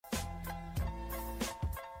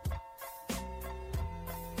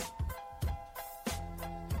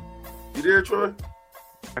You there, Troy?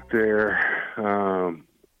 There,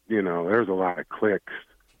 there's a lot of clicks.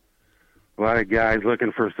 A lot of guys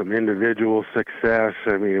looking for some individual success.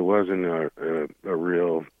 I mean, it wasn't a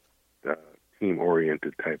real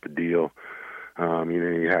team-oriented type of deal.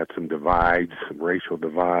 You had some divides, some racial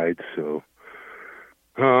divides. So,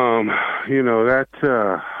 that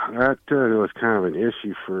was kind of an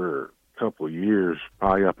issue for a couple of years,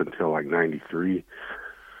 probably up until like '93.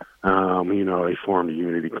 They formed a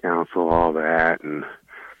unity council, all that, and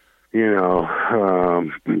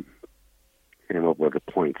came up with a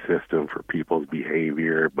point system for people's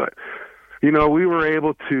behavior. But, we were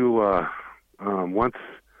able to,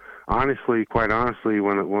 quite honestly,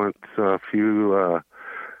 once a few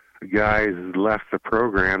guys left the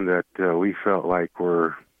program that we felt like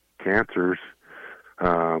were cancers,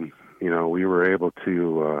 we were able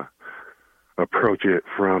to approach it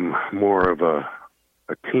from more of a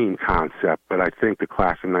team concept. But I think the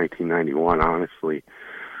class of 1991, honestly,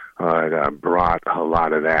 brought a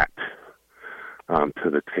lot of that to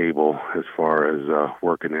the table as far as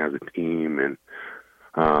working as a team and,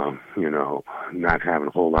 not having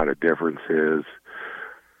a whole lot of differences,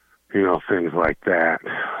 things like that.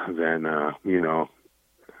 Then,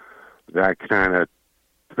 that kind of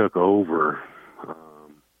took over,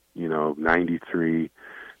 93,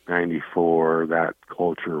 94, that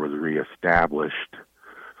culture was reestablished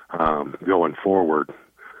going forward,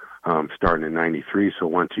 starting in 93. So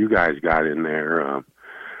once you guys got in there,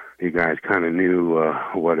 you guys kind of knew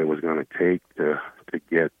what it was going to take to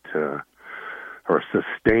get or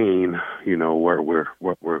sustain, where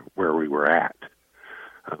we were at,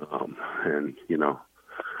 and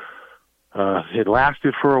it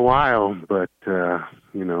lasted for a while, but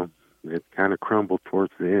it kind of crumbled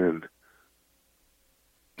towards the end.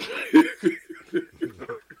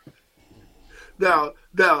 Now,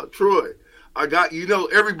 Troy, I got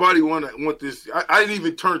everybody want this. I didn't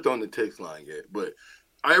even turn on the text line yet, but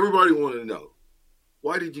everybody want to know,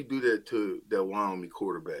 why did you do that to that Wyoming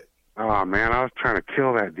quarterback? Oh man, I was trying to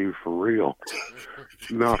kill that dude for real.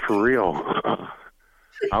 No, for real.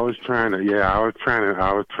 I was trying to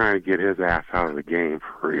get his ass out of the game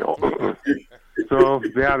for real. So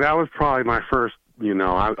yeah, that was probably my first,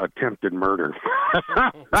 attempted murder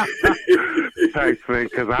type thing,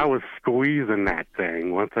 because I was squeezing that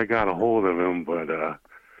thing once I got a hold of him.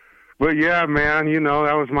 But yeah, man,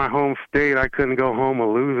 that was my home state. I couldn't go home a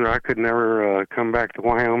loser. I could never come back to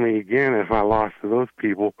Wyoming again if I lost to those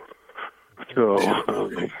people.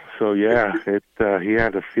 So yeah, he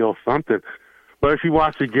had to feel something. But if you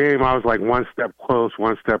watch the game, I was like one step close.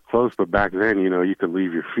 But back then, you could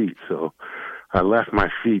leave your feet. So I left my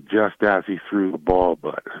feet just as he threw the ball.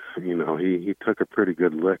 But he took a pretty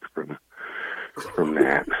good lick from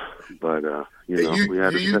that. But we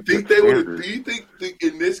had. Do you think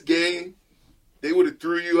in this game they would have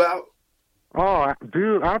threw you out? Oh,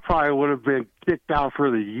 dude, I probably would have been kicked out for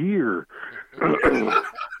the year.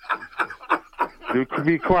 Dude, to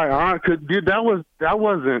be quite honest, dude, that was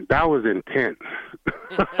intense.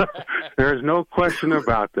 There's no question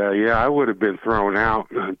about that. Yeah, I would have been thrown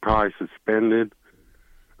out and probably suspended.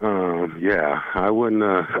 Yeah, I wouldn't.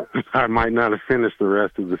 I might not have finished the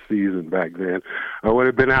rest of the season back then. I would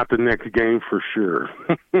have been out the next game for sure.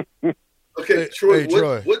 Okay, Troy.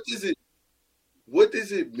 Troy. What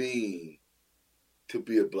does it mean to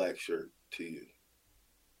be a black shirt to you?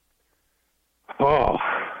 Oh,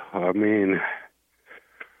 I mean,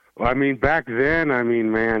 back then,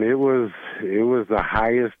 man, it was the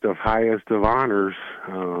highest of honors.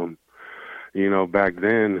 Back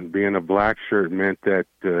then, being a black shirt meant that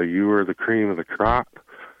you were the cream of the crop.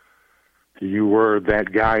 You were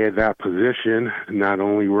that guy at that position. Not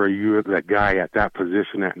only were you that guy at that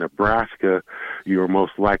position at Nebraska, you were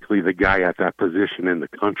most likely the guy at that position in the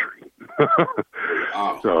country.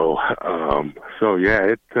 Wow. So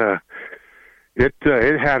yeah,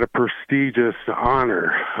 it had a prestigious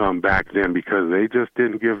honor back then, because they just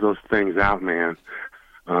didn't give those things out, man.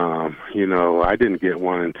 I didn't get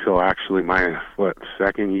one until actually my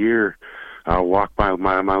second year. I walked by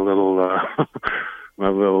my little my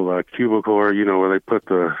little cubicle, where they put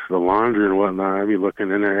the laundry and whatnot. I'd be looking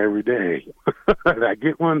in there every day. Did I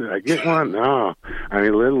get one? No,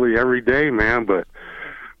 literally every day, man. But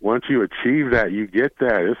once you achieve that, you get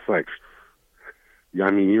that. It's like, you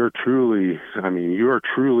are truly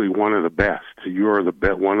one of the best. You are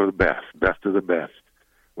one of the best of the best.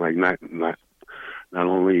 Like not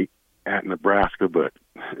only at Nebraska, but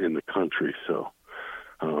in the country. So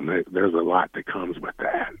there's a lot that comes with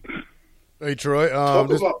that. Hey Troy,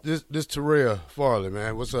 this Terrell Farley,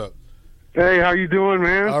 man. What's up? Hey, how you doing,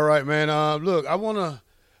 man? All right, man. Look,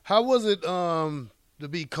 how was it to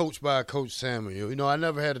be coached by Coach Samuel? You know, I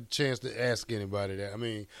never had a chance to ask anybody that. I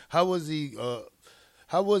mean, how was he?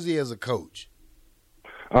 How was he as a coach?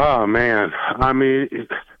 Oh man, I mean,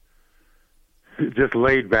 just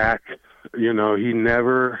laid back. You know, he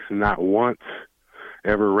never, not once,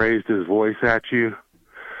 ever raised his voice at you.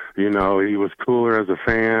 You know, he was cooler as a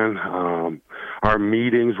fan. Our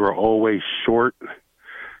meetings were always short.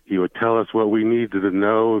 He would tell us what we needed to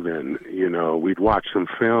know, then, you know, we'd watch some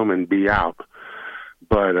film and be out.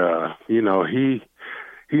 But, you know, he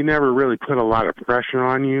never really put a lot of pressure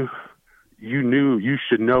on you. You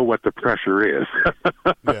should know what the pressure is.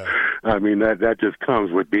 Yeah. I mean, that just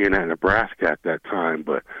comes with being at Nebraska at that time.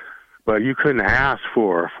 But you couldn't ask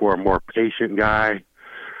for a more patient guy,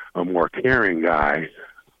 a more caring guy,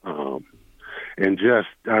 and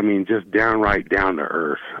just downright down to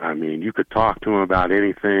earth. I mean, you could talk to him about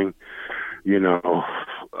anything. You know,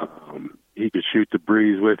 he could shoot the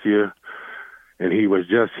breeze with you. And he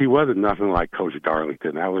wasn't nothing like Coach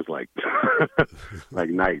Darlington. That was like like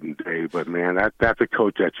night and day. But man, that's a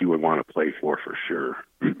coach that you would want to play for sure.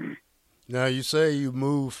 Now you say you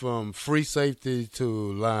moved from free safety to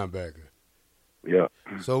linebacker. Yeah.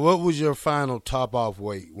 So what was your final top off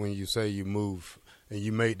weight when you say you moved and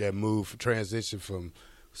you made that move, transition from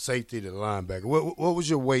safety to linebacker? What was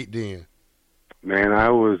your weight then? Man, I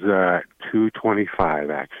was 225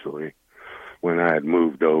 actually when I had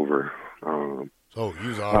moved over. So you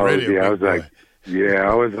was already I was like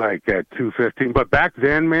at 215. But back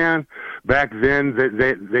then, man, they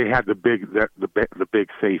had the big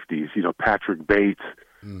safeties. You know, Patrick Bates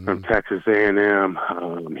from Texas A&M.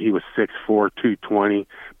 He was 6'4", 220.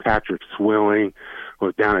 Patrick Swilling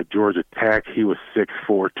was down at Georgia Tech. He was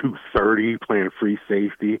 6'4", 230, playing free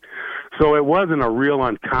safety. So it wasn't a real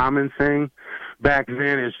uncommon thing back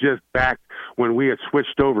then. It's just back when we had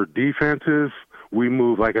switched over defenses. We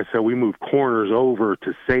moved, like I said, corners over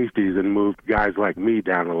to safeties and moved guys like me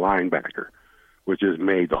down to linebacker, which has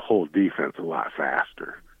made the whole defense a lot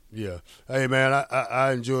faster. Yeah. Hey, man,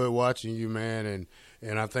 I enjoyed watching you, man,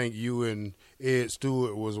 and I think you and Ed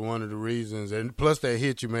Stewart was one of the reasons, and plus that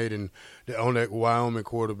hit you made on that Wyoming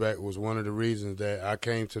Quarterback was one of the reasons that I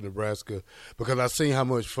came to Nebraska, because I seen how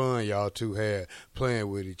much fun y'all two had playing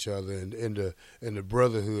with each other and the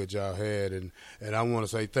brotherhood y'all had, and I want to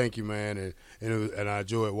say thank you, man, and I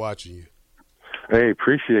enjoyed watching you. Hey,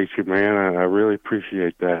 appreciate you, man. I really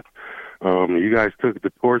appreciate that. You guys took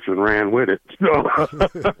the torch and ran with it. So,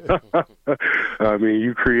 I mean,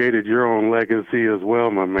 you created your own legacy as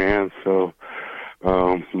well, my man. So,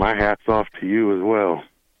 my hat's off to you as well.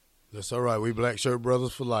 That's all right. We Blackshirt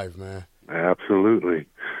brothers for life, man. Absolutely.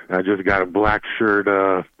 I just got a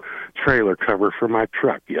Blackshirt trailer cover for my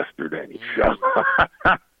truck yesterday. So.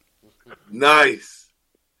 Nice.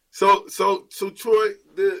 So Troy,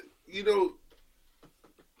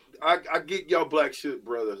 I get y'all Blackshirt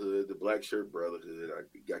brotherhood, the Blackshirt brotherhood. I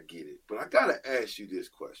get it, but I gotta ask you this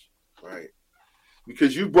question, right?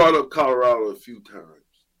 Because you brought up Colorado a few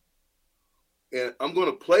times, and I'm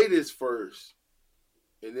gonna play this first,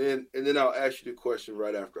 and then I'll ask you the question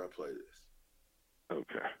right after I play this.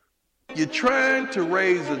 Okay. You're trying to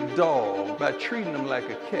raise a dog by treating him like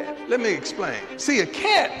a cat. Let me explain. See, a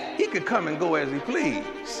cat, he could come and go as he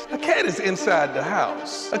please. A cat is inside the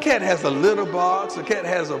house. A cat has a litter box. A cat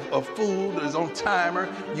has a food that is on timer.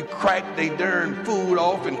 You crack they darn food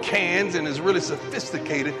off in cans and is really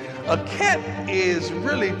sophisticated. A cat is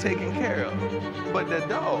really taken care of. But that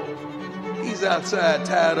dog, he's outside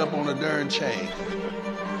tied up on a darn chain.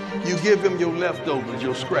 You give him your leftovers,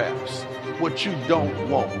 your scraps, what you don't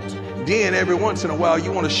want. Then every once in a while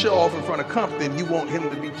you want to show off in front of company and you want him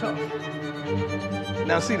to be tough.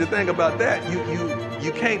 Now see, the thing about that,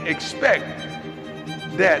 you can't expect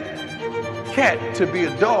that cat to be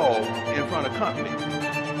a dog in front of company.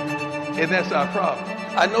 And that's our problem.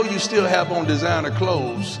 I know you still have on designer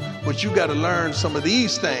clothes, but you got to learn some of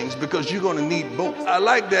these things because you're going to need both. I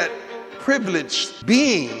like that privileged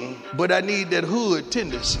being, but I need that hood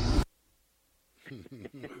tendency.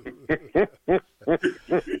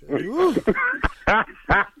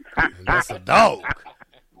 That's a dog.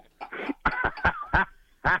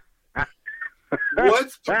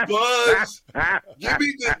 What's the buzz? Give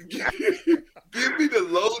me the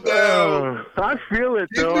lowdown. I feel it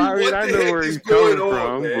though. I mean, I know where he's coming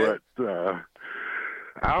from, man. But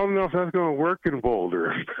I don't know if that's going to work in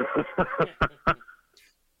Boulder.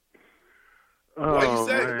 Why you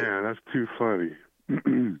say man, that's too funny.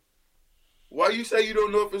 Why you say you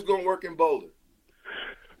don't know if it's going to work in Boulder?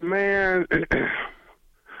 Man,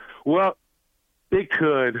 well, it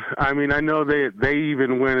could. I mean, I know they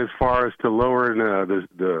even went as far as to lowering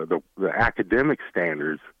the academic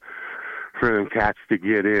standards for them cats to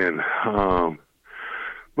get in.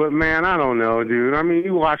 But man, I don't know, dude. I mean,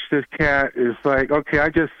 you watch this cat. It's like, okay, I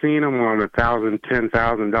just seen him on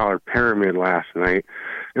 $10,000 pyramid last night.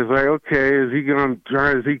 It's like, okay, is he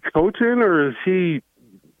coaching or is he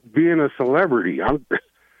being a celebrity?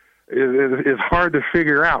 It's hard to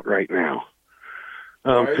figure out right now.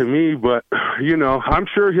 Right. To me, but I'm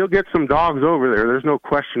sure he'll get some dogs over there. There's no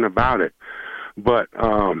question about it. But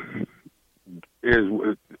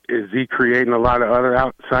is he creating a lot of other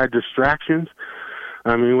outside distractions?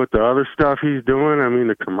 I mean, with the other stuff he's doing, I mean,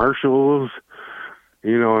 the commercials,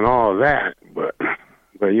 and all of that. But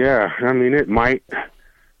yeah, I mean, it might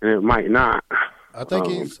and it might not. I think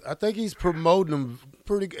he's promoting them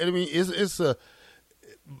pretty good. I mean, it's a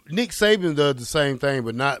Nick Saban does the same thing,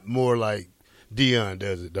 but not more like Deion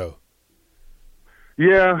does it though.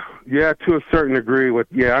 Yeah, to a certain degree.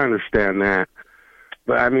 I understand that,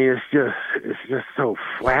 but I mean, it's just so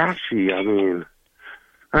flashy. I mean,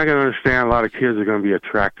 I can understand a lot of kids are going to be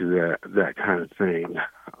attracted to that kind of thing.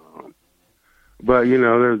 But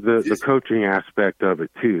there's the coaching aspect of it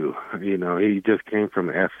too. He just came from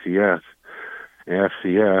the FCS. And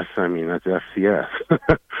FCS, I mean, that's FCS.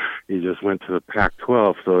 He just went to the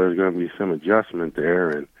Pac-12, so there's going to be some adjustment there,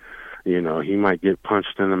 and he might get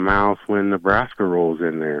punched in the mouth when Nebraska rolls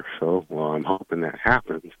in there. So, well, I'm hoping that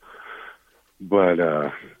happens. But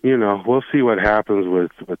we'll see what happens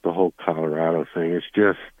with the whole Colorado thing. It's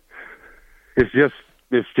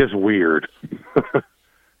just weird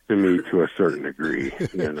to me to a certain degree.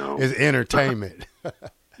 It's entertainment.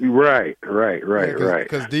 Right.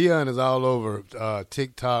 Because Deion is all over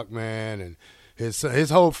TikTok, man, and his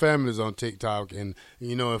whole family's on TikTok, and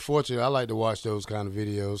unfortunately, I like to watch those kind of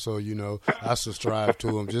videos. So I subscribe to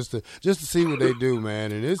them just to see what they do,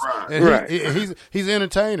 man. And he's an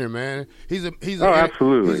entertainer, man.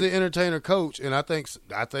 Absolutely. He's an entertainer coach, and I think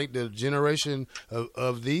the generation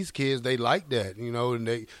of these kids, they like that, and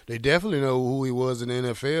they definitely know who he was in the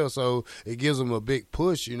NFL. So it gives them a big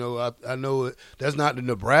push. I know that's not the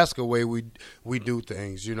Nebraska way we do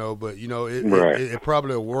things, but it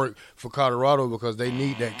probably will work for Colorado, because they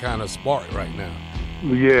need that kind of spark right now.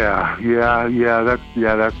 Yeah.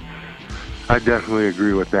 That's I definitely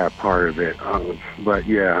agree with that part of it. But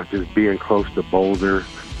yeah, just being close to Boulder,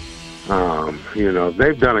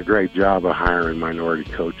 they've done a great job of hiring minority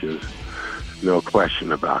coaches. No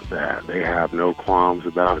question about that. They have no qualms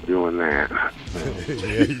about doing that.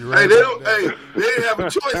 Yeah, you're right. They didn't have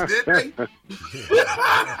a choice, did they?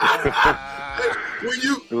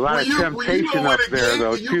 A lot of temptation up there,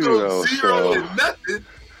 though, too, though. So nothing.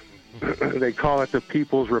 They call it the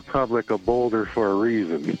People's Republic of Boulder for a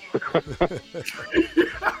reason.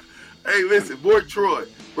 Hey, listen, boy Troy,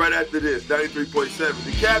 right after this, 93.7.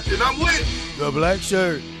 The captain, I'm with the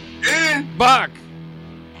Blackshirt. And Bach.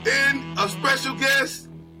 And a special guest,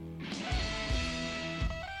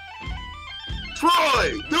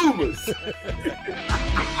 Troy Dumas. We'll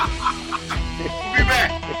be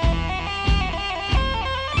back.